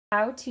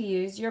How to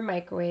use your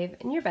microwave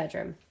in your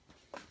bedroom.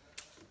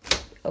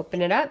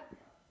 Open it up,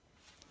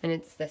 and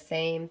it's the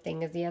same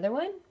thing as the other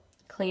one.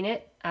 Clean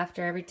it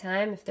after every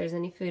time if there's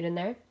any food in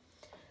there,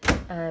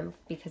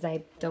 because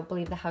I don't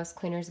believe the house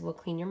cleaners will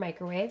clean your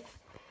microwave.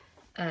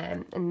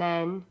 And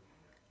then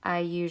I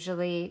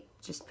usually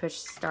just push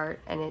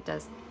start, and it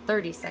does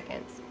 30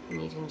 seconds,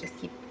 and you can just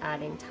keep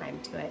adding time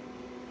to it.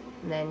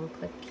 And then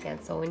click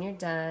cancel when you're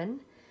done.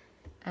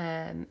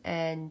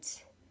 And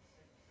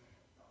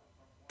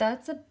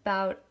that's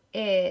about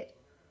it.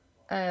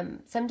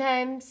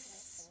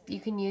 Sometimes you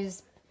can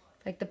use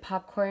like the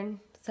popcorn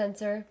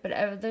sensor, but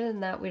other than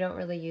that, we don't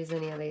really use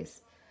any of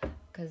these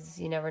because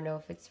you never know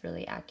if it's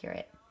really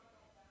accurate.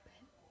 But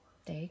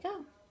there you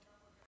go.